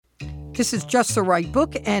This is Just the Right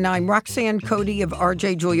Book, and I'm Roxanne Cody of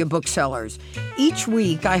RJ Julia Booksellers. Each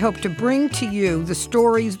week, I hope to bring to you the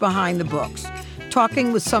stories behind the books,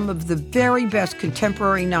 talking with some of the very best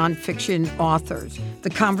contemporary nonfiction authors, the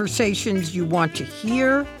conversations you want to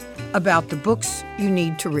hear about the books you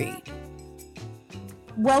need to read.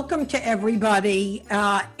 Welcome to everybody.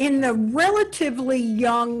 In the relatively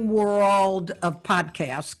young world of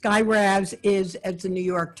podcasts, Guy Raz is, as the New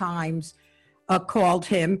York Times called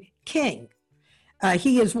him, king.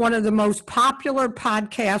 He is one of the most popular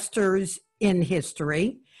podcasters in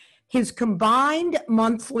history. His combined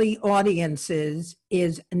monthly audiences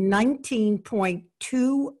is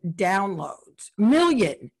 19.2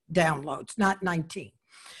 million downloads, not 19.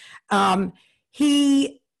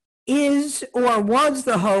 He is or was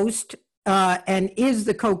the host and is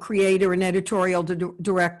the co-creator and editorial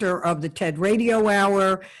director of the TED Radio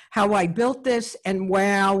Hour, How I Built This, and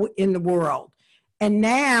Wow in the World. And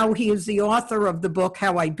now he is the author of the book,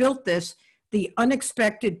 How I Built This, The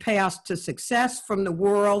Unexpected Path to Success from the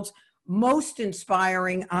World's Most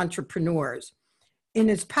Inspiring Entrepreneurs. In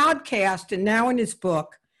his podcast and now in his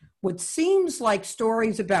book, what seems like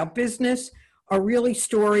stories about business are really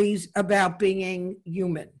stories about being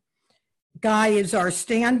human. Guy is our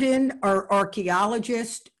stand-in, our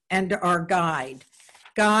archaeologist, and our guide.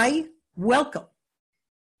 Guy, welcome.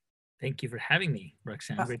 Thank you for having me,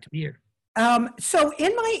 Roxanne. Great to be here. So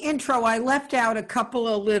in my intro, I left out a couple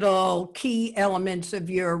of little key elements of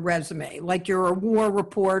your resume, like you're a war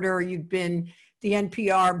reporter, you've been the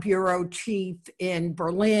NPR bureau chief in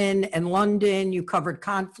Berlin and London, you covered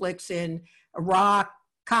conflicts in Iraq,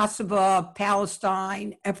 Kosovo,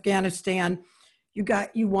 Palestine, Afghanistan.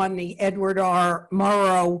 You won the Edward R.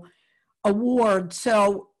 Murrow Award.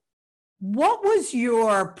 So what was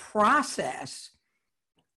your process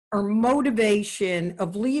or motivation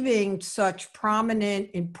of leaving such prominent,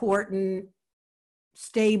 important,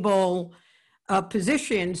 stable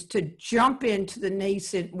positions to jump into the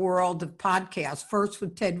nascent world of podcasts, first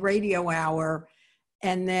with TED Radio Hour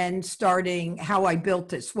and then starting How I Built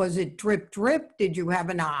This? Was it drip, drip? Did you have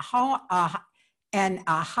an aha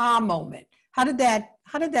moment? How did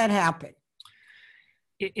that happen?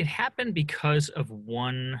 It happened because of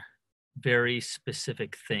one very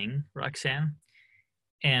specific thing, Roxanne.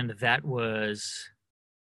 And that was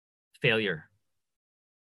failure.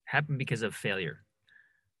 Happened because of failure.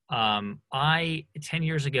 10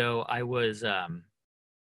 years ago, I was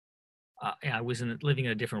living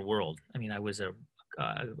in a different world. I mean, I was a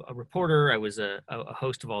reporter. I was a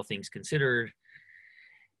host of All Things Considered,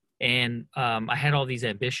 and I had all these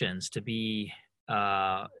ambitions to be,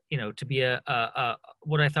 to be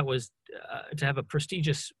what I thought was to have a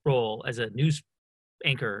prestigious role as a news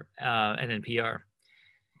anchor at NPR.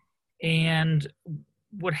 And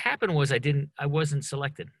what happened was I wasn't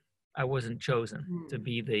selected. I wasn't chosen to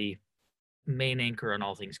be the main anchor on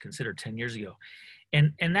All Things Considered 10 years ago.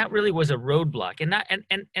 And that really was a roadblock. And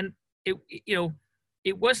it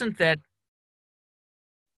wasn't that,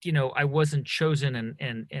 I wasn't chosen and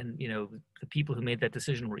the people who made that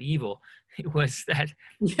decision were evil. It was that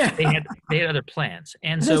they had other plans.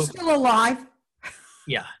 And so still alive.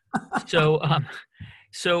 Yeah.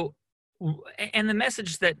 And the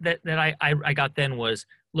message that I got then was,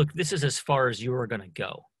 look, this is as far as you're going to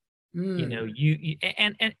go.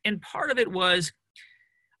 And part of it was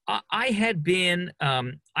I had been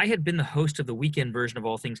the host of the weekend version of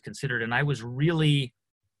All Things Considered, and I was really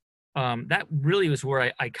that really was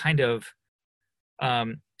where I kind of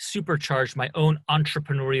supercharged my own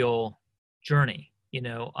entrepreneurial journey.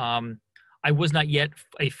 I was not yet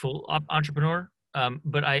a full entrepreneur,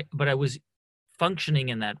 but I was functioning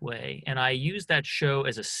in that way. And I used that show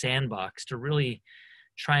as a sandbox to really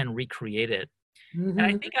try and recreate it. Mm-hmm. And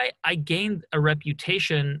I think I gained a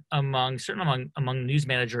reputation among news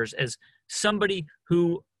managers as somebody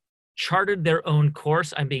who charted their own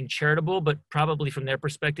course. I'm being charitable, but probably from their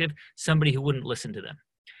perspective, somebody who wouldn't listen to them.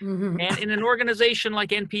 Mm-hmm. And in an organization like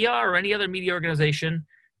NPR or any other media organization,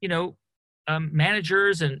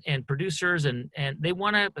 managers and producers and they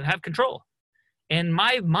want to have control. And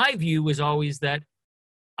my view was always that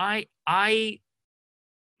my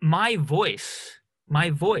voice,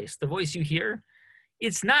 the voice you hear,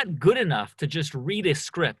 it's not good enough to just read a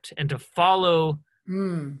script and to follow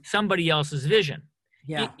somebody else's vision.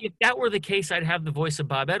 Yeah. If that were the case, I'd have the voice of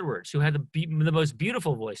Bob Edwards, who had the most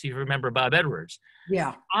beautiful voice. If you remember Bob Edwards.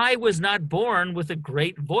 Yeah. I was not born with a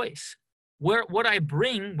great voice. What I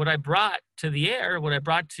brought to the air, what I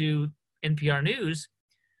brought to NPR News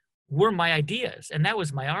were my ideas. And that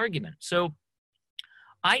was my argument. So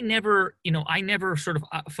I never sort of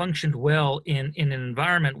functioned well in an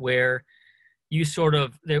environment where you sort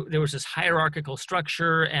of, there was this hierarchical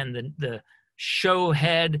structure, and the show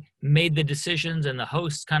head made the decisions and the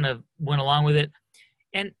hosts kind of went along with it.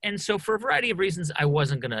 And so for a variety of reasons, I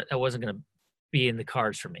wasn't gonna be in the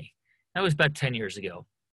cards for me. That was about 10 years ago.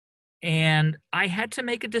 And I had to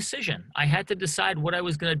make a decision. I had to decide what I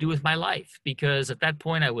was going to do with my life, because at that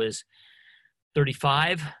point I was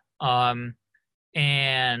 35.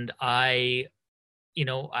 And I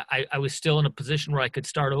was still in a position where I could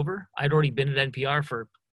start over. I'd already been at NPR for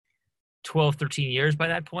 12, 13 years by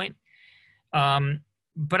that point.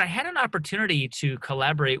 But I had an opportunity to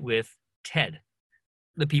collaborate with TED,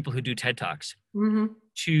 the people who do TED Talks,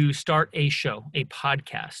 to start a show, a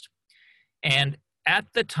podcast. And at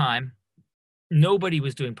the time, nobody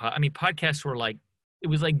was doing podcasts were like, it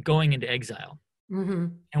was like going into exile.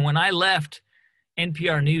 And when I left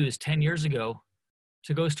NPR News 10 years ago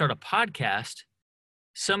to go start a podcast,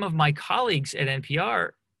 some of my colleagues at NPR,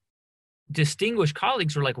 distinguished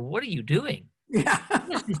colleagues, were like, what are you doing? Yeah.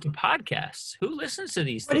 Who listens to podcasts? Who listens to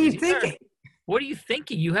these What things? are you thinking? What are you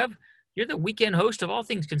thinking? You're the weekend host of All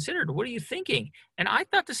Things Considered. What are you thinking? And I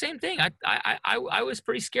thought the same thing. I was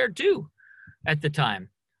pretty scared too at the time,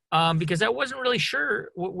 because I wasn't really sure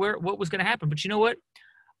what was going to happen. But you know what?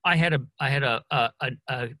 I had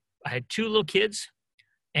two little kids,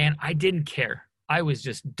 and I didn't care. I was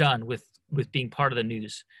just done with being part of the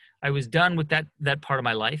news. I was done with that part of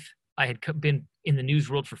my life. I had been in the news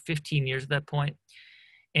world for 15 years at that point.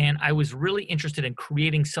 And I was really interested in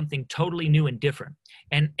creating something totally new and different.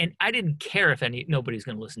 And I didn't care if nobody's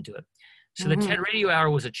going to listen to it. So the TED Radio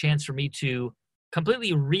Hour was a chance for me to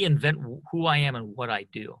completely reinvent who I am and what I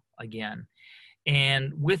do again.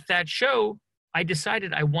 And with that show, I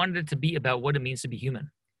decided I wanted it to be about what it means to be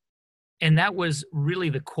human. And that was really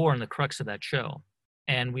the core and the crux of that show.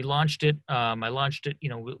 And we launched it. I launched it,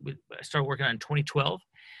 I started working on it in 2012.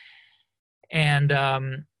 And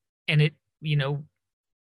it,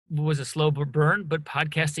 was a slow burn, but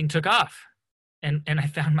podcasting took off. And I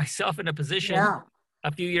found myself in a position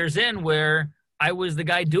a few years in where I was the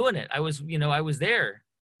guy doing it. I was there.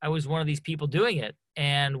 I was one of these people doing it.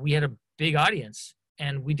 And we had a big audience,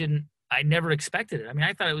 and I never expected it. I mean,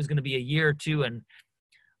 I thought it was going to be a year or two and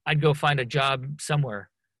I'd go find a job somewhere.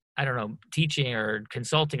 I don't know, teaching or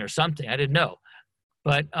consulting or something. I didn't know.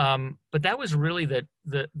 But that was really the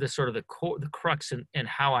sort of the core, the crux, and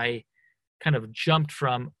how I kind of jumped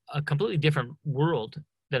from a completely different world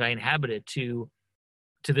that I inhabited to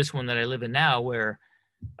this one that I live in now, where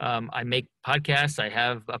I make podcasts. I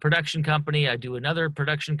have a production company. I do another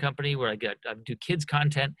production company where I do kids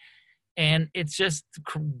content, and it's just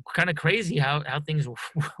kind of crazy how things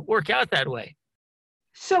work out that way.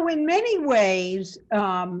 So in many ways,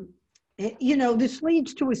 this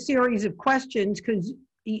leads to a series of questions, because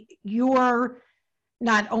you're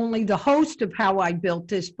not only the host of How I Built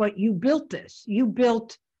This, but you built this. You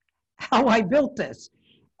built How I Built This.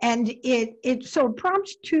 And it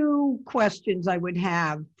prompts two questions I would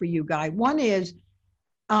have for you, Guy. One is,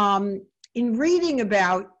 in reading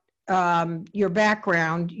about your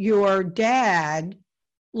background, your dad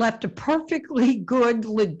left a perfectly good,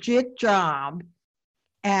 legit job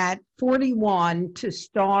at 41 to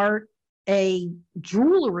start a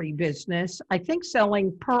jewelry business, I think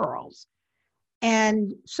selling pearls.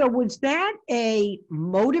 And so was that a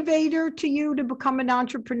motivator to you to become an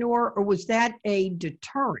entrepreneur, or was that a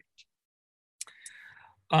deterrent?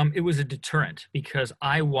 It was a deterrent, because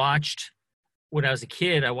when I was a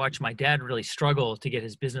kid, I watched my dad really struggle to get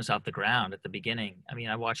his business off the ground at the beginning. I mean,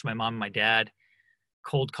 I watched my mom and my dad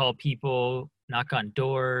cold call people, knock on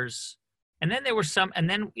doors. And then there were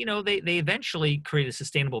they eventually created a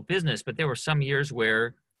sustainable business, but there were some years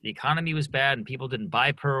where the economy was bad and people didn't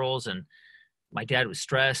buy pearls, and my dad was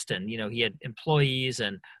stressed, and, he had employees.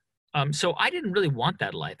 And so I didn't really want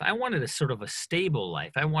that life. I wanted a sort of a stable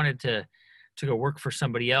life. I wanted to go work for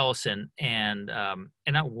somebody else and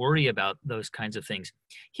not worry about those kinds of things.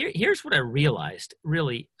 Here's what I realized,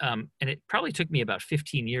 really, and it probably took me about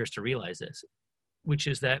 15 years to realize this, which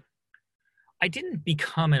is that I didn't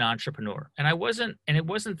become an entrepreneur, and it wasn't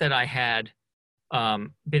that I had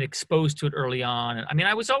been exposed to it early on. I mean,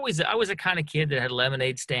 I was a kind of kid that had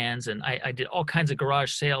lemonade stands, and I did all kinds of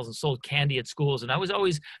garage sales and sold candy at schools. And I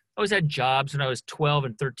always had jobs. When I was 12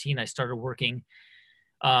 and 13, I started working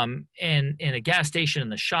in a gas station, in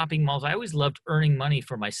the shopping malls. I always loved earning money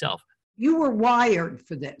for myself. You were wired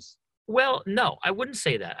for this. Well, no, I wouldn't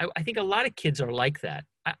say that. I think a lot of kids are like that.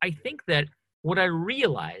 I think that what I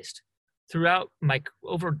realized throughout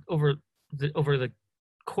over the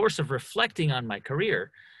course of reflecting on my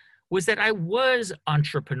career was that I was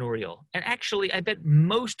entrepreneurial. And actually, I bet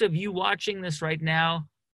most of you watching this right now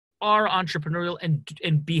are entrepreneurial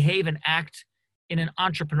and behave and act in an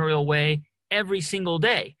entrepreneurial way every single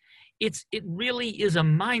day. It really is a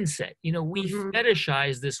mindset. You know, we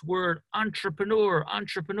fetishize this word entrepreneur.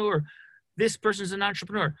 This person's an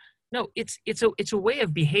entrepreneur. No, it's a way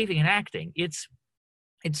of behaving and acting. It's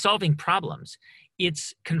solving problems.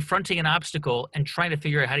 It's confronting an obstacle and trying to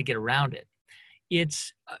figure out how to get around it.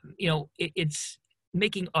 It's it's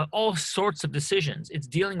making all sorts of decisions. It's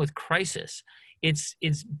dealing with crisis. It's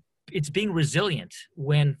being resilient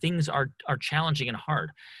when things are challenging and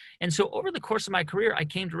hard. And so over the course of my career, I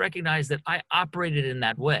came to recognize that I operated in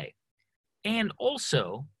that way. And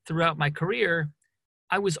also throughout my career,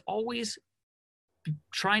 I was always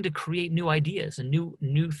trying to create new ideas and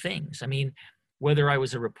new things. I mean, whether I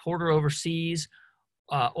was a reporter overseas,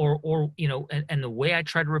 or and the way I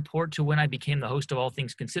tried to report, to when I became the host of All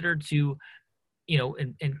Things Considered, to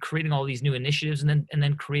and creating all these new initiatives, and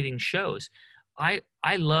then creating shows. I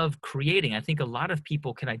love creating. I think a lot of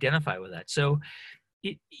people can identify with that. So,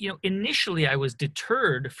 initially I was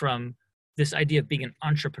deterred from this idea of being an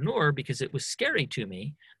entrepreneur because it was scary to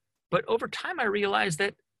me. But over time, I realized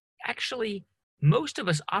that actually most of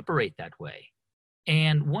us operate that way.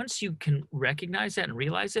 And once you can recognize that and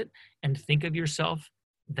realize it and think of yourself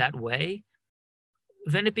that way,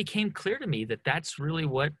 then it became clear to me that that's really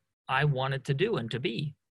what I wanted to do and to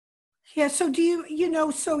be. Yeah. So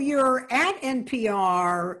do so you're at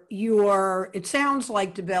NPR, it sounds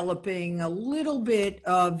like developing a little bit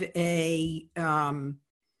of a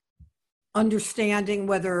understanding,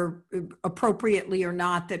 whether appropriately or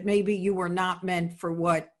not, that maybe you were not meant for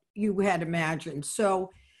what you had imagined.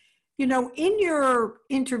 So, in your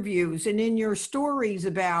interviews and in your stories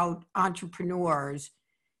about entrepreneurs,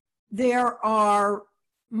 there are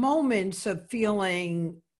moments of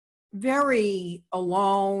feeling very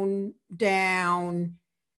alone, down,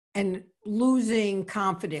 and losing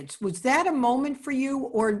confidence. Was that a moment for you,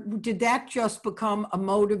 or did that just become a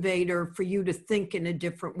motivator for you to think in a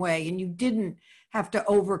different way and you didn't have to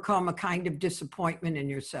overcome a kind of disappointment in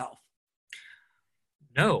yourself?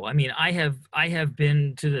 No, I mean, I have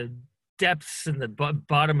been to the depths and the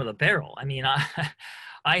bottom of the barrel. I mean,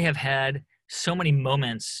 I have had so many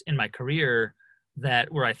moments in my career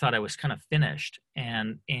that where I thought I was kind of finished,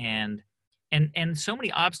 and so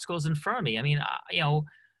many obstacles in front of me. I mean,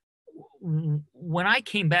 when I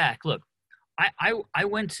came back, look, I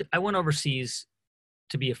went overseas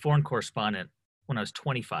to be a foreign correspondent when I was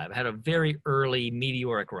 25. I had a very early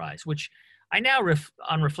meteoric rise, which I now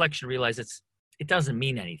on reflection realize it doesn't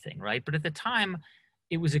mean anything, right? But at the time,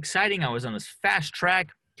 it was exciting. I was on this fast track.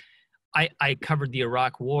 I covered the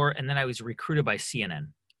Iraq War, and then I was recruited by CNN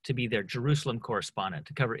to be their Jerusalem correspondent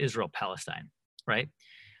to cover Israel-Palestine, right?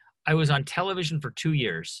 I was on television for 2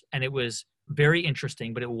 years, and it was very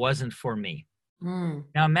interesting, but it wasn't for me.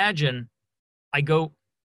 Now imagine I go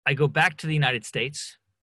back to the United States,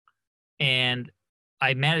 and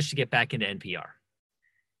I managed to get back into NPR.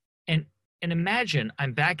 And imagine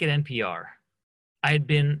I'm back at NPR. I had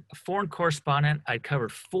been a foreign correspondent. I'd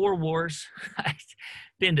covered 4 wars. I'd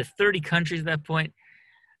been to 30 countries at that point.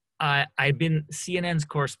 I'd been CNN's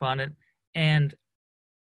correspondent, and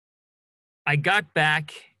I got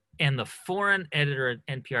back, and the foreign editor at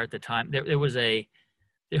NPR at the time, there was right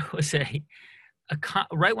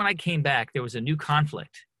when I came back, there was a new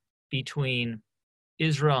conflict between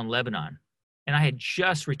Israel and Lebanon, and I had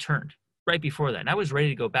just returned right before that, and I was ready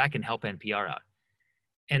to go back and help NPR out.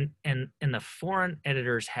 And the foreign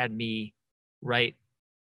editors had me write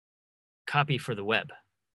copy for the web.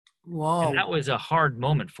 Whoa. And that was a hard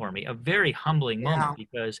moment for me, a very humbling moment,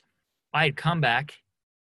 because I had come back.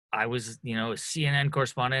 I was, a CNN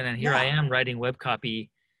correspondent, and here I am writing web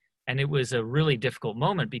copy. And it was a really difficult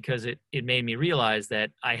moment because it made me realize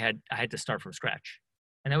that I had to start from scratch.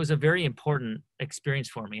 And that was a very important experience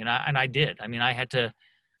for me. And I did. I mean, I had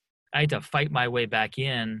to fight my way back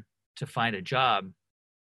in to find a job,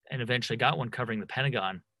 and eventually got one covering the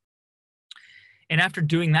Pentagon. And after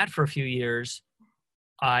doing that for a few years,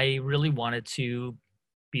 I really wanted to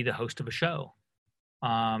be the host of a show.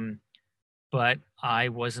 But I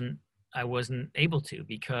wasn't able to,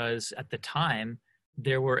 because at the time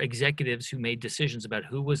there were executives who made decisions about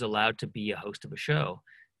who was allowed to be a host of a show.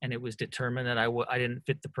 And it was determined that I didn't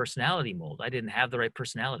fit the personality mold. I didn't have the right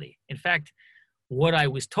personality. In fact, what I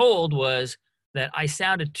was told was that I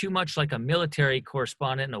sounded too much like a military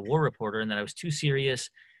correspondent and a war reporter, and that I was too serious,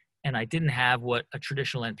 and I didn't have what a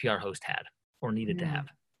traditional NPR host had or needed to have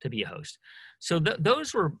to be a host. So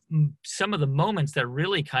those were some of the moments that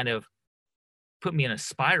really kind of put me in a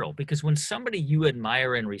spiral, because when somebody you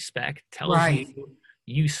admire and respect tells you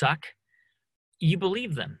you suck, you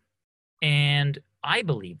believe them. And I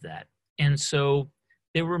believed that. And so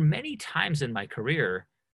there were many times in my career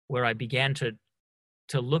where I began to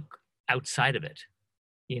look outside of it,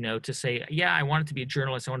 to say, yeah, I want to be a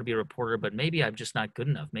journalist, I want to be a reporter, but maybe I'm just not good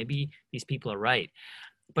enough. Maybe these people are right.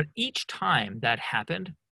 But each time that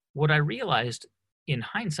happened, what I realized in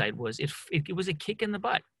hindsight was it was a kick in the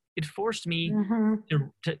butt. It forced me Mm-hmm.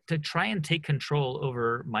 to try and take control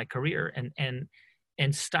over my career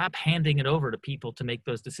and stop handing it over to people to make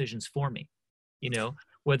those decisions for me,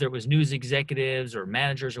 whether it was news executives or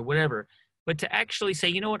managers or whatever, but to actually say,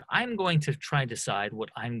 you know what, I'm going to try and decide what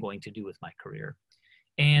I'm going to do with my career.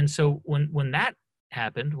 And so when that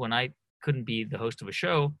happened, when I couldn't be the host of a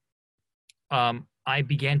show, I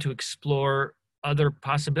began to explore other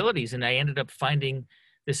possibilities, and I ended up finding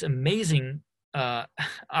this amazing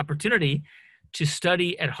opportunity to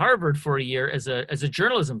study at Harvard for a year as a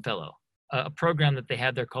journalism fellow, a program that they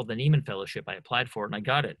had there called the Nieman Fellowship. I applied for it and I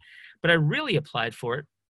got it, but I really applied for it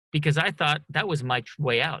because I thought that was my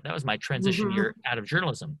way out. That was my transition Mm-hmm. year out of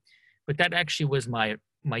journalism, but that actually was my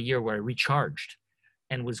year where I recharged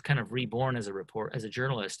and was kind of reborn as a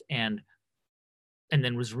journalist, and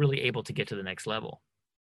then was really able to get to the next level.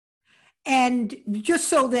 And just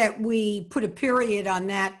so that we put a period on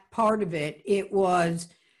that part of it, it was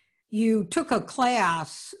you took a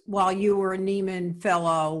class while you were a Neiman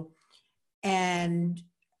Fellow, and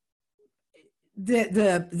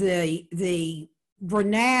the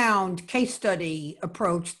renowned case study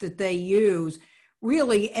approach that they use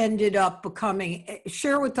really ended up becoming.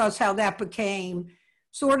 Share with us how that became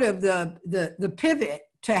sort of the pivot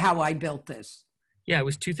to how I built this. Yeah, it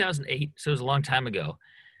was 2008, so it was a long time ago.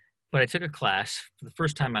 But I took a class for the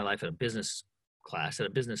first time in my life at a business class at a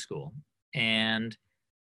business school, and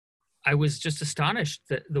I was just astonished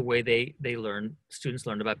that the way students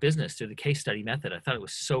learned about business through the case study method. I thought it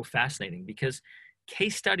was so fascinating because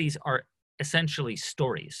case studies are essentially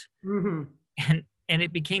stories. Mm-hmm. And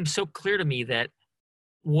it became so clear to me that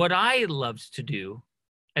what I loved to do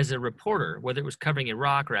as a reporter, whether it was covering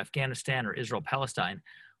Iraq or Afghanistan or Israel, Palestine,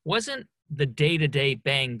 wasn't the day-to-day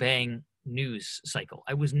bang bang news cycle.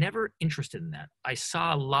 I was never interested in that. I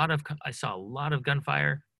saw a lot of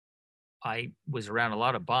gunfire. I was around a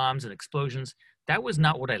lot of bombs and explosions. That was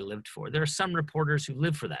not what I lived for. There are some reporters who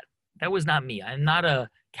live for that. That was not me. I'm not a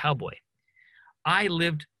cowboy. I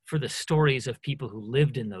lived for the stories of people who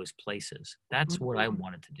lived in those places. That's what I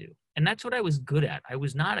wanted to do. And that's what I was good at. I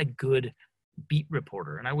was not a good beat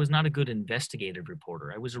reporter, and I was not a good investigative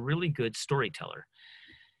reporter. I was a really good storyteller.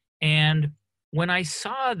 And when I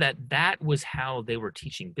saw that that was how they were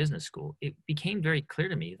teaching business school, it became very clear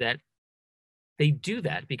to me that they do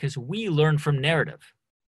that because we learn from narrative.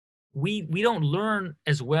 We don't learn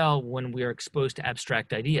as well when we are exposed to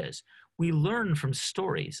abstract ideas. We learn from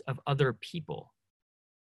stories of other people.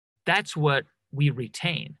 That's what we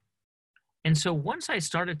retain. And so once I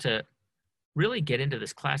started to really get into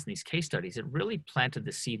this class and these case studies, it really planted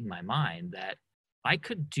the seed in my mind that I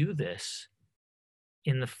could do this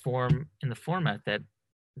in the format that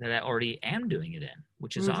I already am doing it in,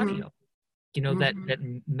 which is Mm-hmm. audio.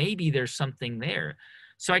 That maybe there's something there.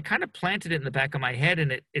 So I kind of planted it in the back of my head,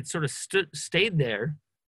 and it sort of stayed there,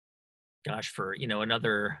 gosh, for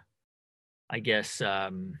another, I guess,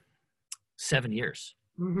 7 years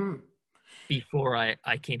Mm-hmm. before I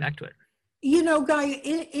came back to it. Guy,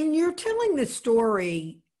 in your telling the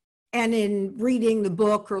story and in reading the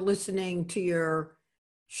book or listening to your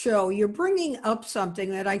show, you're bringing up something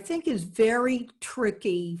that I think is very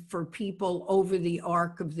tricky for people over the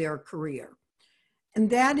arc of their career. And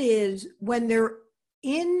that is when they're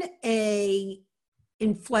in a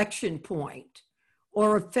inflection point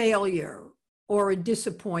or a failure or a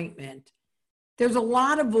disappointment, there's a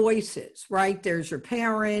lot of voices, right? There's your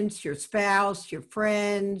parents, your spouse, your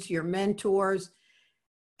friends, your mentors.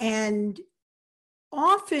 And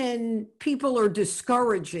often people are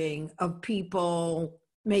discouraging of people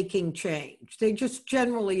making change. They just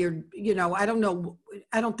generally are, I don't know,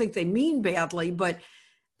 I don't think they mean badly, but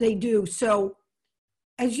they do. So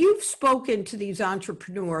as you've spoken to these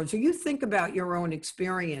entrepreneurs, or you think about your own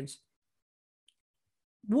experience,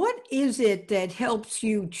 what is it that helps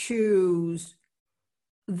you choose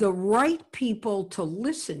the right people to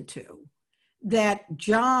listen to that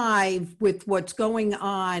jive with what's going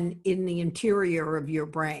on in the interior of your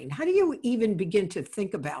brain? How do you even begin to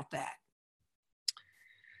think about that?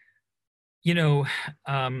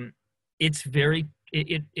 It's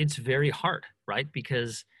very hard, right?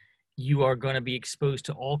 Because you are going to be exposed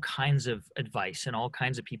to all kinds of advice and all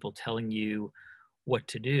kinds of people telling you what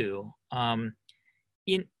to do.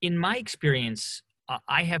 In my experience,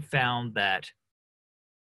 I have found that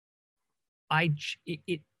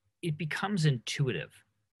it becomes intuitive.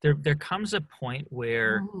 There comes a point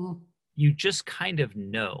where Mhm. you just kind of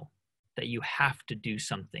know that you have to do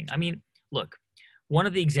something. I mean, look, one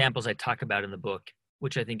of the examples I talk about in the book,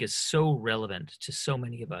 which I think is so relevant to so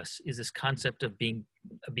many of us, is this concept of being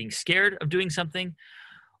scared of doing something,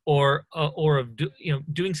 or of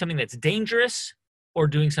doing something that's dangerous, or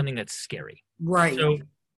doing something that's scary. Right.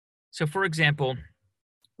 So for example,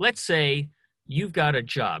 let's say you've got a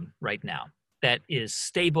job right now that is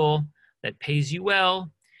stable, that pays you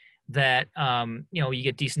well, that you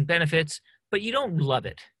get decent benefits, but you don't love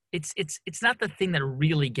it. It's not the thing that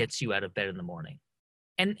really gets you out of bed in the morning.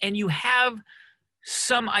 And you have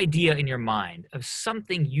some idea in your mind of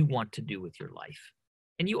something you want to do with your life.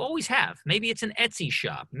 And you always have. Maybe it's an Etsy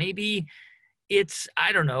shop. Maybe it's,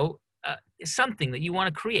 I don't know, something that you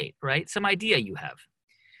want to create, right? Some idea you have.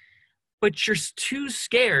 But you're too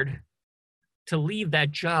scared to leave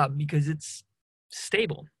that job because it's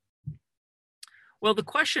stable. Well, the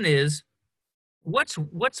question is, what's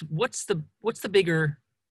the bigger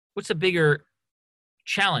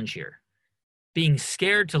challenge here? Being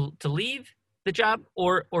scared to leave the job,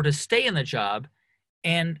 or to stay in the job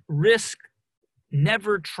and risk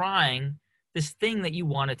never trying this thing that you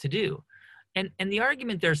wanted to do? And the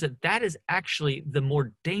argument there is that is actually the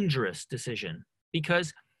more dangerous decision,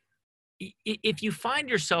 because if you find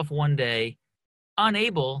yourself one day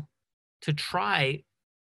unable to try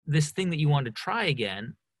this thing that you want to try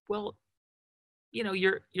again, well,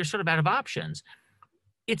 you're sort of out of options.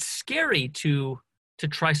 It's scary to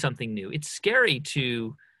try something new. It's scary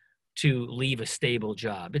to leave a stable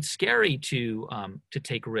job. It's scary to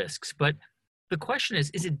take risks. But the question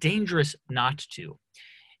is it dangerous not to?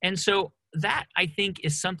 And so that, I think,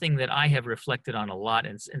 is something that I have reflected on a lot,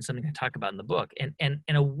 and something I talk about in the book, and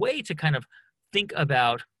a way to kind of think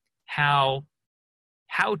about how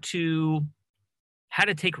to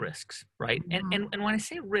take risks, right? And when I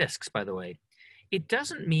say risks, by the way, it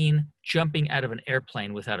doesn't mean jumping out of an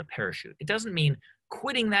airplane without a parachute. It doesn't mean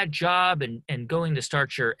quitting that job and going to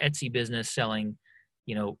start your Etsy business selling,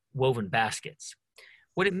 woven baskets.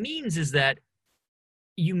 What it means is that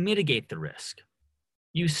you mitigate the risk.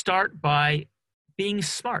 You start by being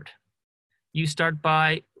smart. You start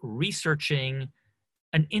by researching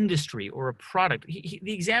an industry or a product.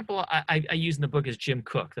 The example I use in the book is Jim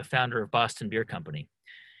Koch, the founder of Boston Beer Company.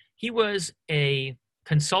 He was a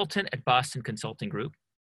consultant at Boston Consulting Group.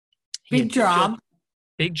 Big job.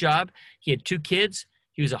 Big job. He had 2 kids.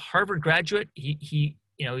 He was a Harvard graduate. He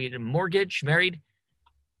had a mortgage, married.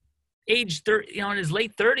 Age 30, in his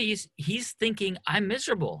late 30s, he's thinking, I'm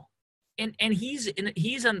miserable. And he's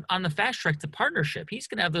on the fast track to partnership. He's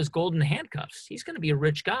going to have those golden handcuffs. He's going to be a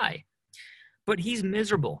rich guy, but he's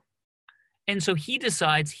miserable. And so he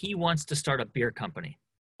decides he wants to start a beer company.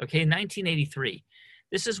 Okay, 1983.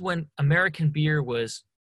 This is when American beer was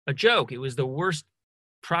a joke. It was the worst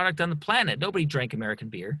product on the planet. Nobody drank American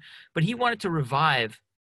beer, but he wanted to revive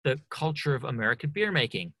the culture of American beer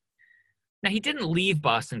making. Now, he didn't leave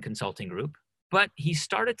Boston Consulting Group, but he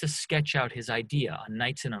started to sketch out his idea on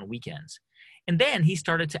nights and on weekends. And then he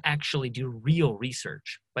started to actually do real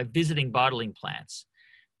research by visiting bottling plants,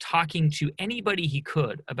 talking to anybody he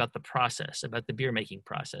could about the process, about the beer making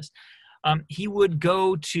process. He would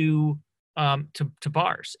go to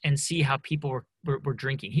bars and see how people were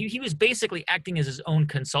drinking. He was basically acting as his own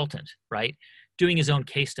consultant, right? Doing his own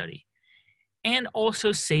case study, and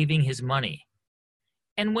also saving his money.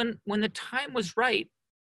 And when the time was right,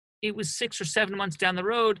 it was 6 or 7 months down the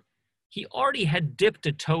road, he already had dipped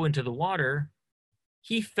a toe into the water.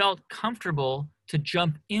 He felt comfortable to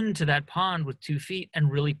jump into that pond with 2 feet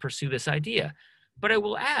and really pursue this idea. But I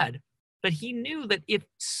will add that he knew that if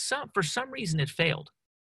for some reason it failed,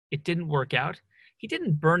 it didn't work out, he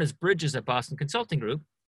didn't burn his bridges at Boston Consulting Group.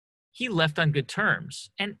 He left on good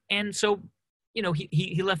terms. And so,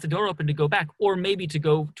 he left the door open to go back, or maybe to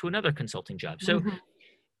go to another consulting job. So,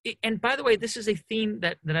 and by the way, this is a theme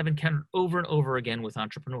that I've encountered over and over again with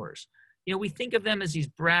entrepreneurs. We think of them as these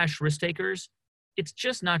brash risk takers. It's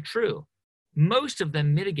just not true. Most of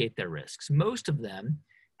them mitigate their risks. Most of them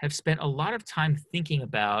have spent a lot of time thinking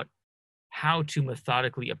about how to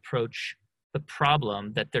methodically approach the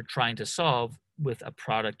problem that they're trying to solve with a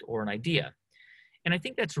product or an idea. And I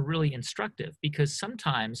think that's really instructive, because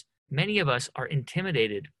sometimes many of us are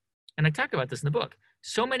intimidated, and I talk about this in the book.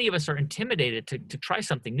 So many of us are intimidated to try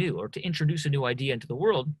something new or to introduce a new idea into the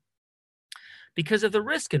world because of the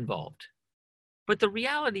risk involved. But the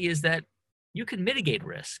reality is that you can mitigate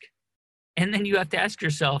risk. And then you have to ask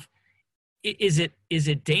yourself, is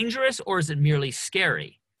it dangerous, or is it merely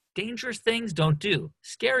scary? Dangerous things don't do.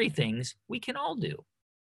 Scary things we can all do.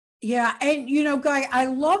 Yeah. And, Guy, I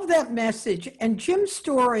love that message. And Jim's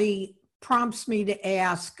story prompts me to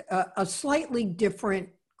ask a slightly different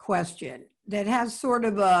question that has sort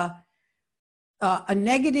of a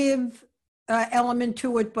negative element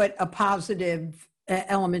to it, but a positive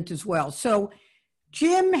element as well. So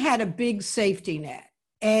Jim had a big safety net.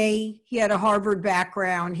 He had a Harvard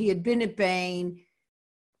background. He had been at Bain.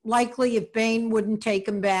 Likely, if Bain wouldn't take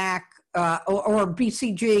him back, or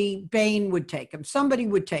BCG, Bain would take him. Somebody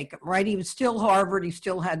would take him, right? He was still Harvard. He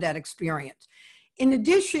still had that experience. In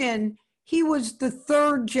addition, he was the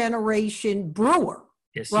third generation brewer,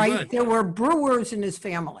 Yes, he right? was. There were brewers in his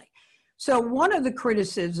family. So one of the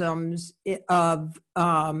criticisms of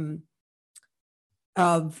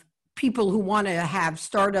people who want to have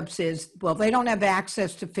startups is, well, they don't have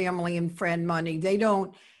access to family and friend money. They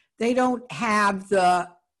don't have the,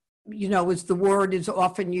 as the word is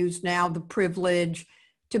often used now, the privilege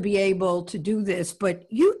to be able to do this. But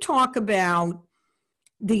you talk about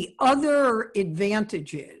the other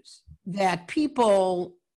advantages that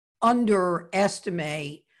people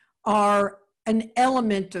underestimate are an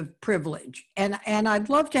element of privilege. And I'd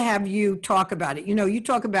love to have you talk about it. You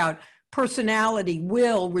talk about personality,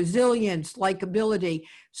 will, resilience, likability.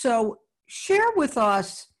 So share with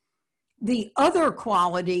us the other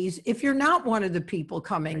qualities, if you're not one of the people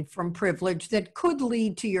coming from privilege, that could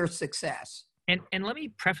lead to your success. And let me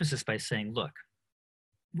preface this by saying, look,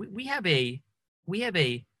 we have a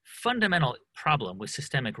fundamental problem with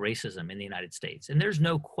systemic racism in the United States. And there's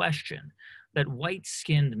no question that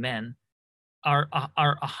white-skinned men are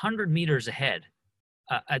 100 meters ahead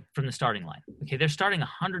from the starting line. Okay, they're starting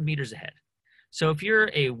 100 meters ahead. So if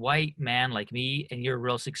you're a white man like me and you're a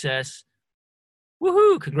real success,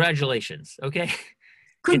 woohoo, congratulations, okay?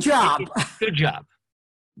 Good job. Good job,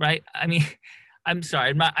 right? I mean, I'm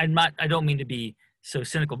sorry, I don't mean to be so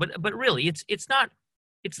cynical, but really, it's not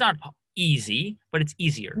easy, but it's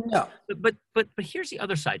easier. No. But here's the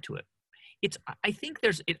other side to it. I think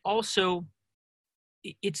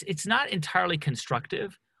it's not entirely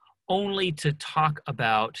constructive only to talk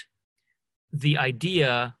about the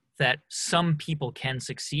idea that some people can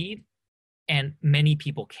succeed and many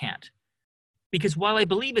people can't. Because while I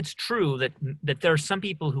believe it's true that there are some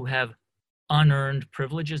people who have unearned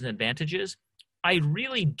privileges and advantages, I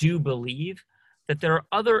really do believe that there are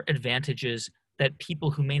other advantages that people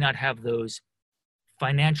who may not have those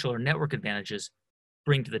financial or network advantages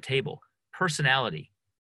bring to the table. Personality,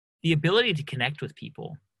 the ability to connect with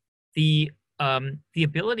people, the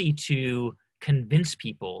ability to convince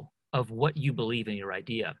people of what you believe in your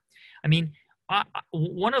idea. I mean,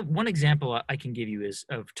 one example I can give you is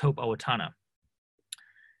of Tope Awotana.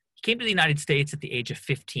 He came to the United States at the age of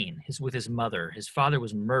 15 with his mother. His father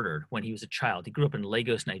was murdered when he was a child. He grew up in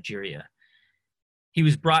Lagos, Nigeria. He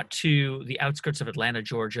was brought to the outskirts of Atlanta,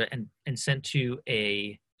 Georgia, and sent to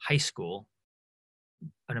a high school,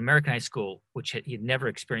 an American high school, which he had never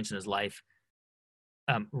experienced in his life,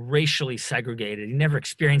 racially segregated. He never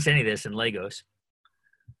experienced any of this in Lagos.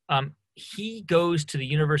 He goes to the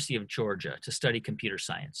University of Georgia to study computer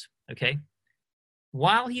science, okay?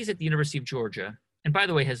 While he's at the University of Georgia, and by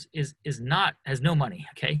the way, has no money,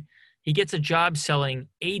 okay? He gets a job selling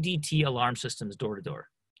ADT alarm systems door to door.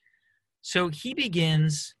 So he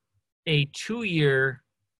begins a 2-year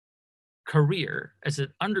career as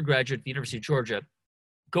an undergraduate at the University of Georgia,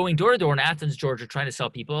 going door to door in Athens, Georgia, trying to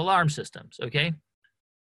sell people alarm systems, okay?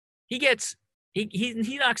 He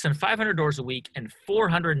knocks on 500 doors a week, and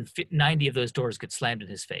 490 of those doors get slammed in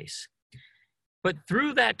his face. But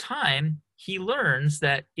through that time, he learns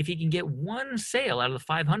that if he can get one sale out of the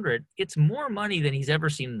 500, it's more money than he's ever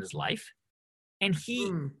seen in his life. And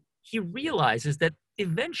he realizes that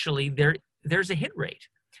eventually there's a hit rate,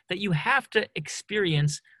 that you have to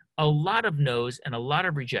experience a lot of no's and a lot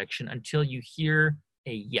of rejection until you hear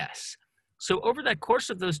a yes. So over that course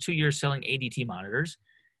of those 2 years selling ADT monitors,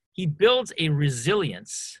 he builds a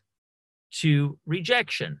resilience to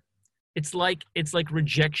rejection. It's like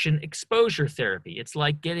rejection exposure therapy. It's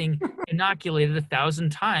like getting inoculated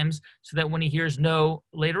 1,000 times so that when he hears no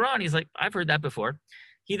later on, he's like, I've heard that before.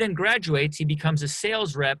 He then graduates. He becomes a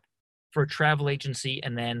sales rep for a travel agency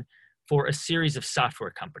and then for a series of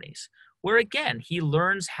software companies, where again, he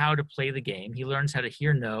learns how to play the game. He learns how to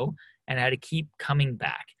hear no and how to keep coming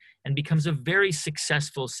back, and becomes a very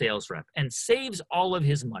successful sales rep and saves all of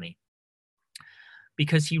his money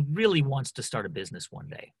because he really wants to start a business one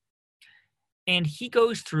day. And he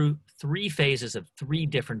goes through 3 phases of 3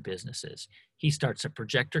 different businesses. He starts a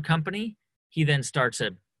projector company. He then starts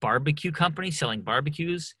a barbecue company selling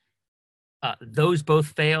barbecues. Those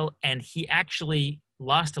both fail, and he actually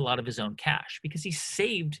lost a lot of his own cash because he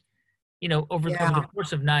saved over the Yeah.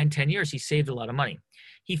 course of 9, 10 years, he saved a lot of money.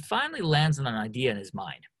 He finally lands on an idea in his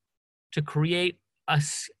mind to create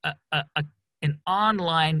an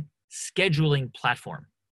online scheduling platform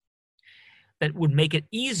that would make it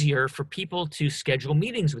easier for people to schedule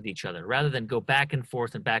meetings with each other rather than go back and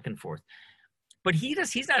forth and back and forth. But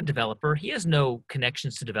he's not a developer. He has no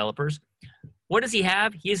connections to developers. What does he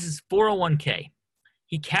have? He has his 401k.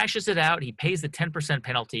 He cashes it out. He pays the 10%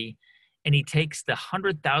 penalty, and he takes the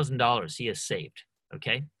 $100,000 he has saved,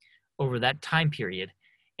 okay, over that time period,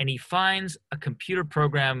 and he finds a computer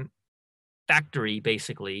program factory,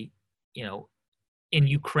 basically, in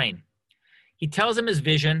Ukraine. He tells them his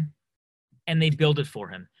vision, and they build it for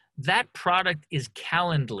him. That product is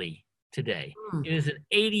Calendly today. It is an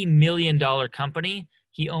 $80 million company.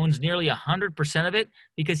 He owns nearly 100% of it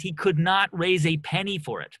because he could not raise a penny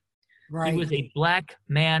for it. Right. He was a black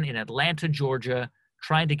man in Atlanta, Georgia,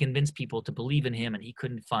 trying to convince people to believe in him, and he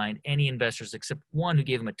couldn't find any investors except one who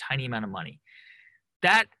gave him a tiny amount of money.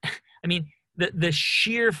 The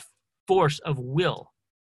sheer force of will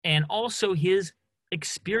and also his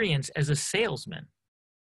experience as a salesman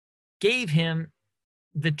gave him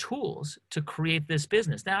the tools to create this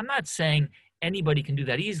business. Now, I'm not saying anybody can do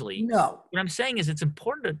that easily. No. What I'm saying is it's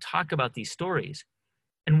important to talk about these stories.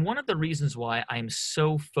 And one of the reasons why I'm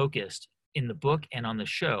so focused in the book and on the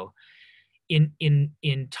show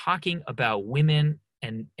in talking about women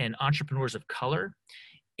and entrepreneurs of color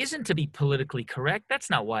isn't to be politically correct. That's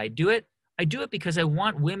not why I do it. I do it because I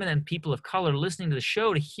want women and people of color listening to the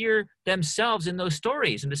show to hear themselves in those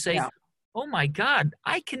stories and to say, oh my God,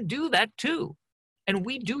 I can do that too. And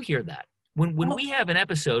we do hear that. When we have an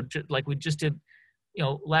episode like we just did,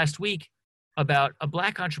 last week about a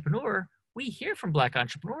black entrepreneur, we hear from black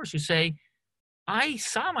entrepreneurs who say, I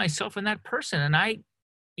saw myself in that person and I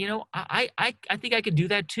think I could do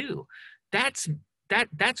that too. That's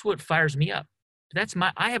what fires me up.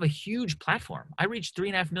 I have a huge platform. I reach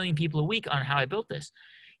 3.5 million people a week on how I built this.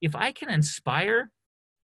 If I can inspire,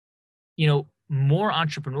 more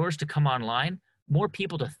entrepreneurs to come online, more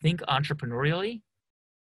people to think entrepreneurially,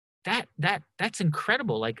 that's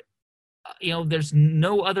incredible. Like, there's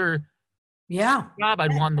no other job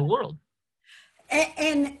I'd want in the world.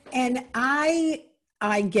 And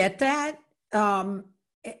I get that.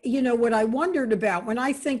 What I wondered about when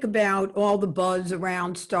I think about all the buzz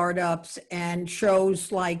around startups and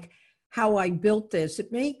shows like How I Built This,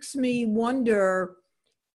 it makes me wonder,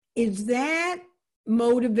 is that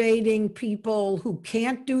motivating people who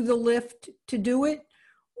can't do the lift to do it?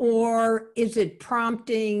 Or is it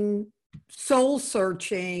prompting soul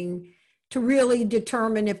searching to really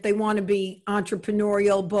determine if they want to be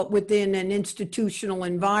entrepreneurial, but within an institutional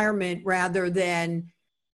environment rather than,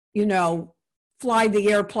 fly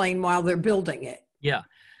the airplane while they're building it? Yeah.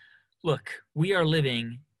 Look, we are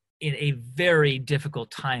living in a very difficult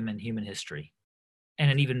time in human history and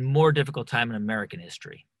an even more difficult time in American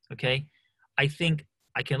history. Okay. I think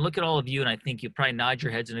I can look at all of you and I think you probably nod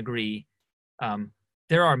your heads and agree.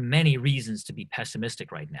 There are many reasons to be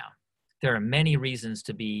pessimistic right now. There are many reasons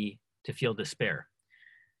to feel despair.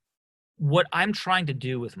 What I'm trying to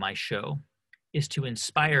do with my show is to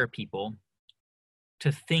inspire people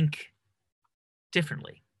to think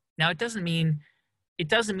differently. Now, it doesn't mean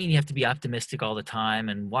you have to be optimistic all the time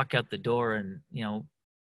and walk out the door and,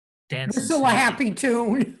 dance. Whistle a happy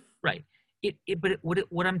tune. Right.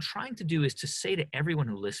 What I'm trying to do is to say to everyone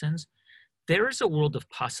who listens, there is a world of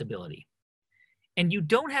possibility. And you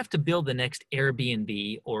don't have to build the next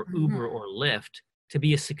Airbnb or Uber or Lyft to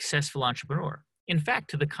be a successful entrepreneur. In fact,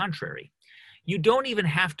 to the contrary, you don't even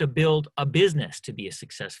have to build a business to be a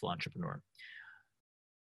successful entrepreneur.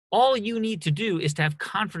 All you need to do is to have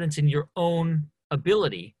confidence in your own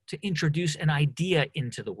ability to introduce an idea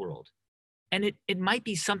into the world. And it might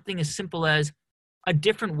be something as simple as a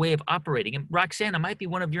different way of operating. And Roxanne, it might be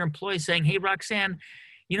one of your employees saying, hey, Roxanne,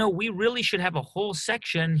 we really should have a whole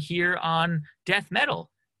section here on death metal.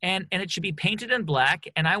 And it should be painted in black.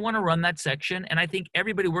 And I want to run that section. And I think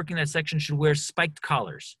everybody working that section should wear spiked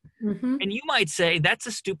collars. Mm-hmm. And you might say, that's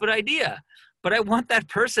a stupid idea. But I want that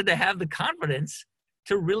person to have the confidence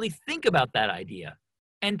to really think about that idea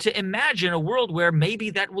and to imagine a world where maybe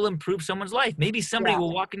that will improve someone's life. Maybe somebody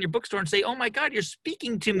will walk in your bookstore and say, oh my God, you're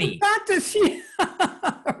speaking to me. Got this.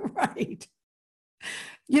 Right.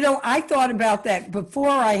 I thought about that before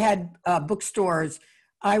I had bookstores.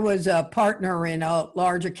 I was a partner in a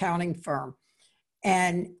large accounting firm.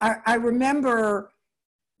 And I remember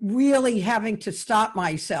really having to stop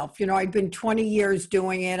myself. I'd been 20 years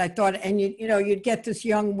doing it. I thought, and you'd get this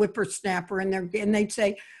young whippersnapper in there and they'd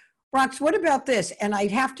say, Rox, what about this? And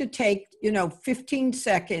I'd have to take, 15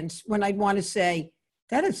 seconds when I'd want to say,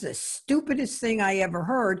 that is the stupidest thing I ever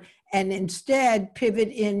heard. And instead pivot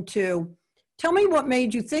into, tell me what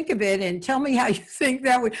made you think of it and tell me how you think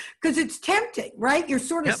that would, because it's tempting, right? You're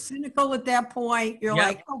sort of Yep. cynical at that point. You're Yep.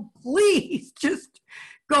 like, oh, please just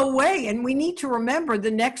go away. And we need to remember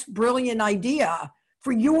the next brilliant idea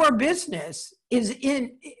for your business is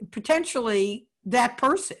in potentially that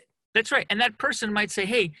person. That's right. And that person might say,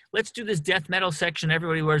 hey, let's do this death metal section.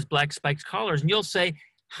 Everybody wears black spiked collars. And you'll say,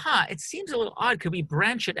 it seems a little odd. Could we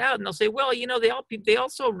branch it out? And they'll say, well, they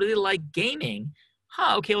also really like gaming.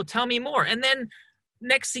 Okay, well, tell me more. And then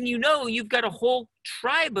next thing you know, you've got a whole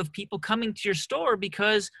tribe of people coming to your store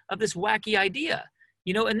because of this wacky idea.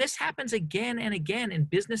 And this happens again and again in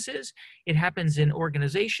businesses. It happens in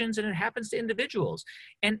organizations, and it happens to individuals.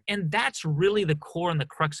 And that's really the core and the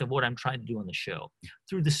crux of what I'm trying to do on the show,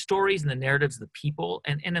 through the stories and the narratives of the people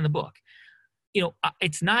and in the book.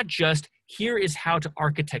 It's not just, here is how to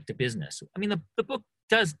architect a business. I mean, the book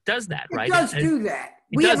does that, right? It does do that.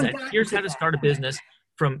 It does that. Here's how to start a business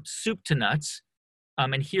from soup to nuts.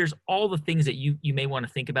 And here's all the things that you may want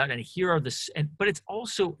to think about. And here are but it's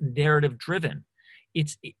also narrative driven.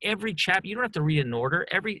 It's every chapter. You don't have to read it in order.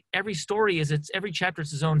 Every story every chapter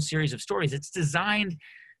is its own series of stories. It's designed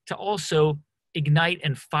to also ignite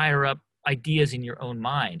and fire up ideas in your own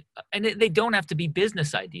mind. And they don't have to be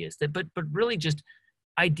business ideas, but really just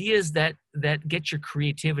ideas that get your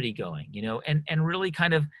creativity going, and really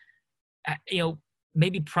kind of,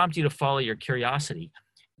 maybe prompt you to follow your curiosity.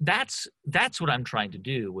 That's what I'm trying to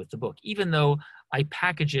do with the book, even though I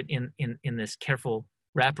package it in this careful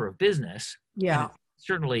wrapper of business. Yeah.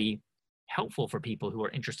 Certainly helpful for people who are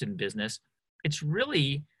interested in business.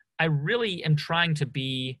 I really am trying to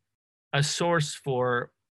be a source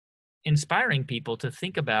for inspiring people to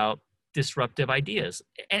think about disruptive ideas.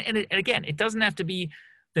 And again, it doesn't have to be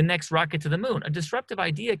the next rocket to the moon. A disruptive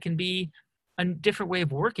idea can be a different way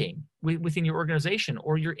of working within your organization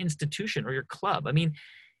or your institution or your club. I mean,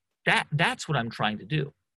 that's what I'm trying to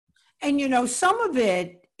do. And some of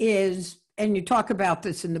it is, and you talk about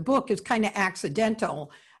this in the book, is kind of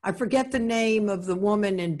accidental. I forget the name of the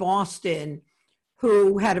woman in Boston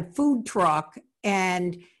who had a food truck,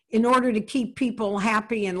 and in order to keep people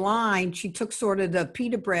happy in line, she took sort of the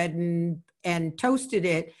pita bread and toasted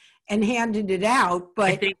it and handed it out.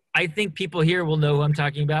 But I think people here will know who I'm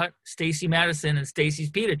talking about. Stacey Madison and Stacey's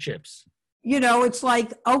Pita Chips. It's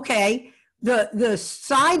like, okay, the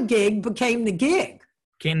side gig became the gig.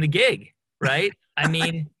 Right? I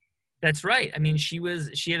mean, that's right. I mean, she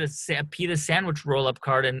had a pita sandwich roll-up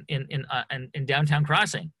cart in downtown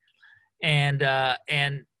Crossing, and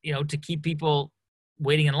to keep people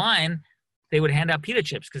waiting in line, they would hand out pita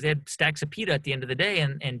chips because they had stacks of pita at the end of the day,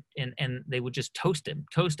 and they would just toast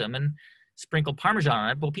them and sprinkle Parmesan on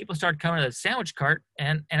it. Well, people started coming to the sandwich cart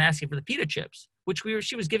and asking for the pita chips, which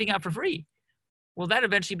she was giving out for free. Well, that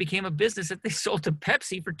eventually became a business that they sold to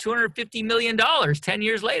Pepsi for $250 million 10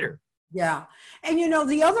 years later. Yeah. And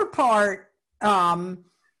the other part,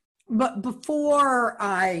 but before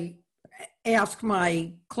I ask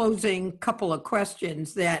my closing couple of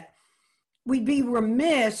questions, that we'd be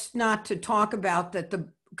remiss not to talk about that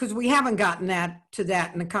because we haven't gotten to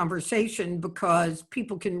that in the conversation, because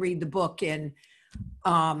people can read the book and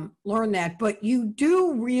learn that. But you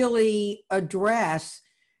do really address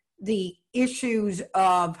the issues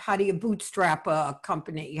of, how do you bootstrap a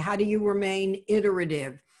company? How do you remain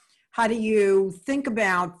iterative? How do you think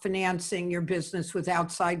about financing your business with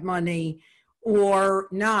outside money or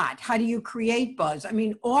not? How do you create buzz? I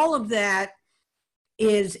mean, all of that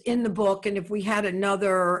is in the book. And if we had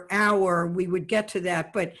another hour, we would get to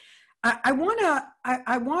that. But I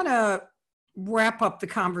want to wrap up the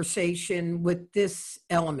conversation with this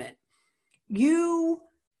element. You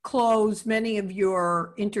close many of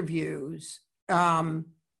your interviews and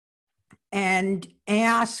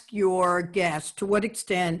ask your guests, to what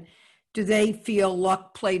extent do they feel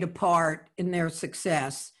luck played a part in their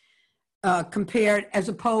success, compared, as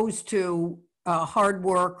opposed to hard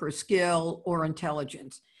work or skill or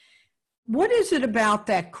intelligence? What is it about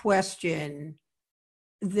that question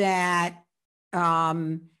that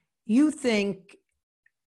you think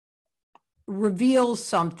reveals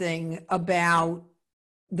something about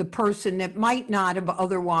the person that might not have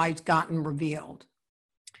otherwise gotten revealed?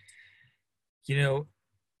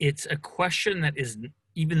 It's a question that is,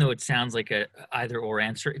 even though it sounds like a either or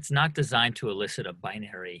answer, it's not designed to elicit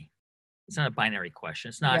it's not a binary question.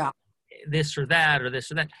 It's not this or that or this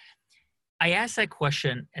or that. I ask that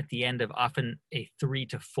question at the end of often a 3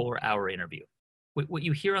 to 4 hour interview. What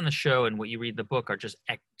you hear on the show and what you read in the book are just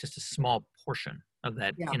a small portion of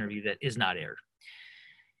that interview that is not aired.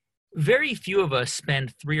 Very few of us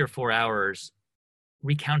spend 3 or 4 hours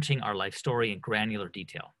recounting our life story in granular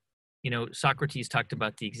detail. You know, Socrates talked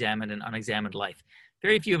about the examined and unexamined life.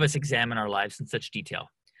 Very few of us examine our lives in such detail.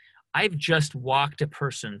 I've just walked a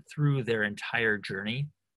person through their entire journey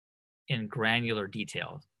in granular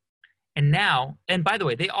detail. And now, and by the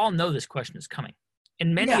way, they all know this question is coming.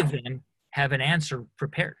 And many Yeah. of them have an answer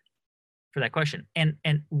prepared for that question. And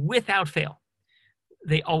without fail,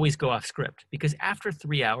 they always go off script, because after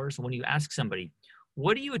 3 hours, when you ask somebody,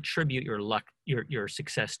 what do you attribute your luck, your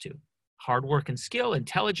success to? Hard work and skill,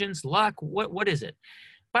 intelligence, luck, what is it?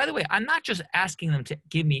 By the way, I'm not just asking them to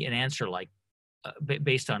give me an answer like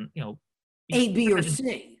based on, you know, A, B, or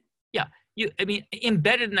C. yeah. I mean,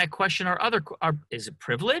 embedded in that question is it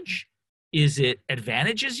privilege? Is it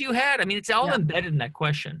advantages you had? I mean, it's all Yeah. embedded in that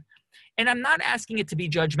question. And I'm not asking it to be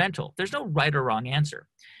judgmental. There's no right or wrong answer.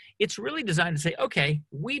 It's really designed to say, okay,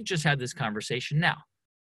 we've just had this conversation. Now,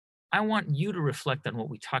 I want you to reflect on what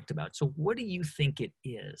we talked about. So what do you think it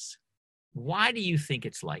is? Why do you think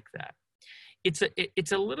it's like that?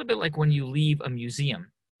 It's a little bit like when you leave a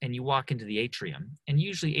museum and you walk into the atrium, and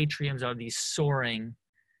usually atriums are these soaring,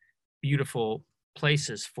 beautiful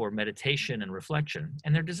places for meditation and reflection.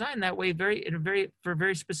 And they're designed that way for a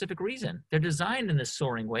very specific reason. They're designed in this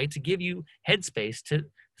soaring way to give you headspace to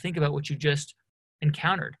think about what you just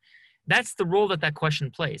encountered. That's the role that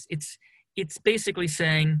question plays. It's basically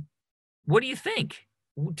saying, what do you think?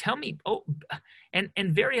 Tell me. Oh, and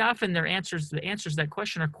very often the answers to that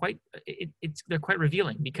question are they're quite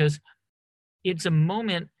revealing, because it's a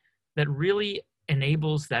moment that really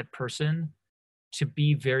enables that person to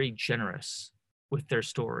be very generous with their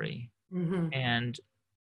story, Mm-hmm.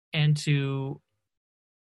 and to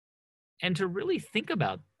really think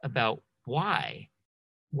about why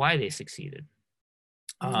they succeeded.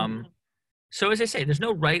 Mm-hmm. So as I say, there's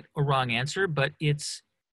no right or wrong answer, but it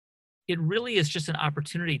really is just an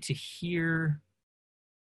opportunity to hear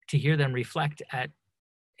them reflect at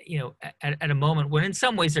a moment when in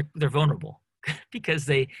some ways they're vulnerable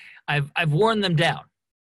because I've worn them down.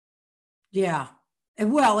 Yeah.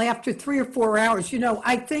 And well, after 3 or 4 hours,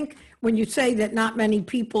 I think when you say that not many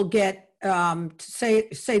people get to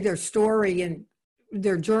say their story and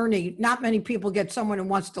their journey, not many people get someone who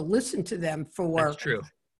wants to listen to them for That's true.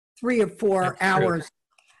 3 or 4 hours.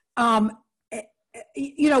 One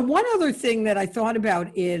other thing that I thought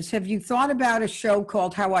about is, have you thought about a show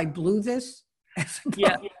called How I Blew This?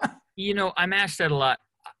 Yeah. I'm asked that a lot.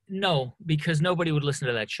 No, because nobody would listen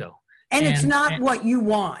to that show. And it's not what you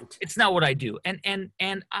want. It's not what I do. And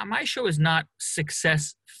my show is not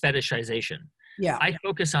success fetishization. Yeah. I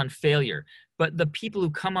focus on failure. But the people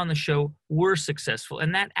who come on the show were successful.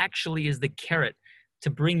 And that actually is the carrot to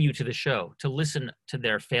bring you to the show, to listen to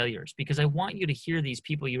their failures. Because I want you to hear these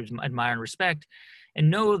people you admire and respect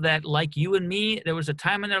and know that, like you and me, there was a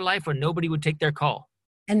time in their life when nobody would take their call.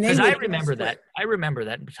 Because I remember that. I remember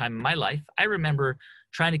that time in my life. I remember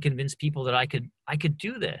trying to convince people that I could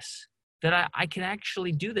do this, that I can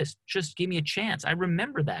actually do this. Just give me a chance. I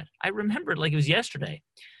remember that. I remember it like it was yesterday.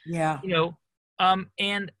 Yeah.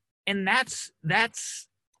 And that's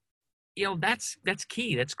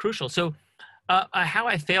key. That's crucial. So how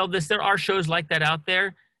I failed this, there are shows like that out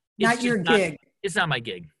there. Not your gig. It's not my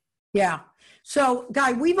gig. Yeah. So,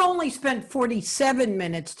 Guy, we've only spent 47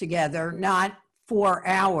 minutes together, not 4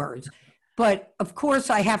 hours. But of course,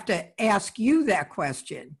 I have to ask you that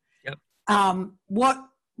question. Yep. What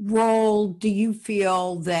role do you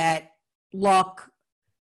feel that luck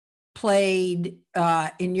played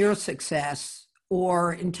in your success,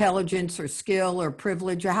 or intelligence or skill or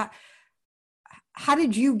privilege? Or how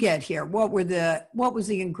did you get here? What was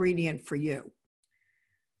the ingredient for you?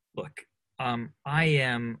 Look, I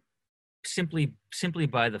am simply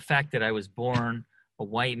by the fact that I was born a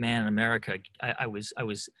white man in America,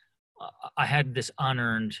 I had this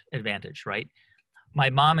unearned advantage, right? My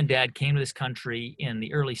mom and dad came to this country in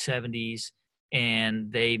the early 70s,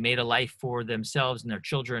 and they made a life for themselves and their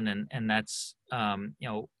children, and that's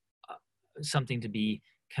something to be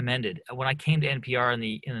commended. When I came to NPR in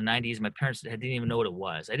the 90s, my parents didn't even know what it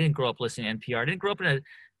was. I didn't grow up listening to NPR. I didn't grow up in a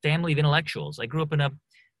family of intellectuals. I grew up in a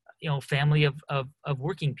family of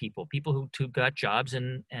working people who got jobs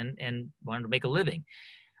and wanted to make a living.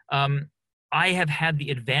 I have had the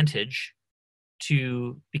advantage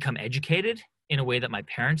to become educated in a way that my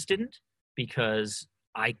parents didn't, because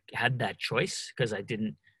I had that choice, because I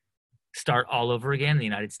didn't start all over again in the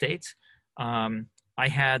United States. I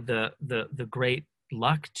had the great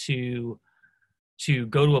luck to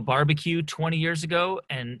go to a barbecue 20 years ago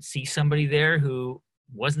and see somebody there who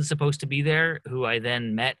wasn't supposed to be there, who I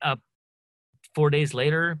then met up 4 days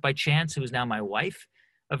later by chance, who is now my wife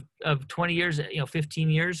of 20 years, 15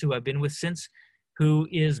 years, who I've been with since, who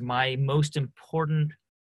is my most important,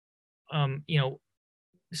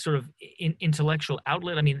 sort of intellectual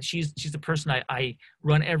outlet. I mean, she's the person I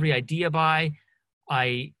run every idea by.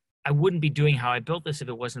 I wouldn't be doing How I Built This if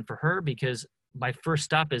it wasn't for her, because my first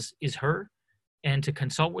stop is her, and to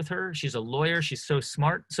consult with her. She's a lawyer. She's so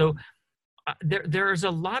smart. So there's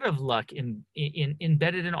a lot of luck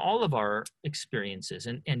embedded in all of our experiences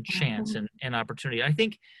and chance and opportunity. I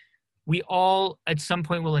think we all at some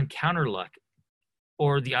point will encounter luck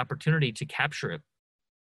or the opportunity to capture it.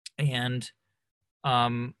 And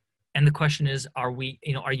the question is, are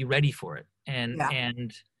you ready for it? And I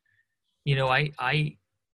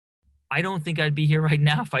don't think I'd be here right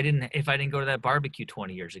now if I didn't go to that barbecue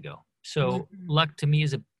 20 years ago. So luck to me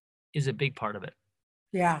is a big part of it.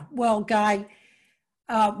 Yeah. Well, Guy,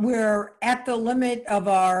 we're at the limit of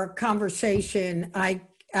our conversation. I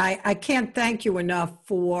can't thank you enough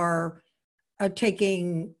for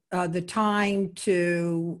taking the time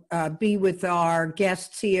to be with our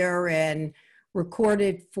guests here and record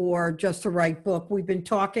it for Just the Right Book. We've been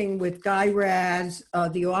talking with Guy Raz,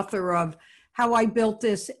 the author of How I Built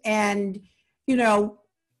This, and,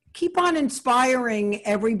 keep on inspiring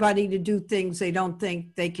everybody to do things they don't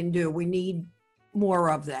think they can do. We need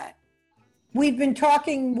more of that. We've been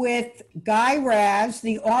talking with Guy Raz,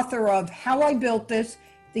 the author of How I Built This,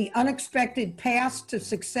 The Unexpected Path to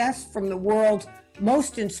Success from the World's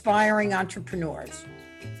Most Inspiring Entrepreneurs.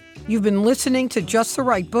 You've been listening to Just the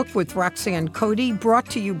Right Book with Roxanne Cody, brought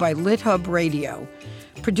to you by LitHub Radio.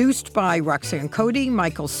 Produced by Roxanne Cody,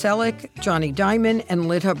 Michael Selleck, Johnny Diamond, and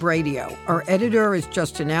LitHub Radio. Our editor is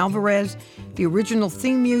Justin Alvarez. The original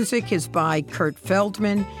theme music is by Kurt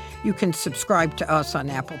Feldman. You can subscribe to us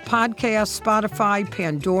on Apple Podcasts, Spotify,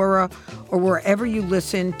 Pandora, or wherever you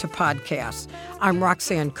listen to podcasts. I'm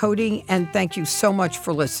Roxanne Cody, and thank you so much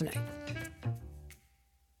for listening.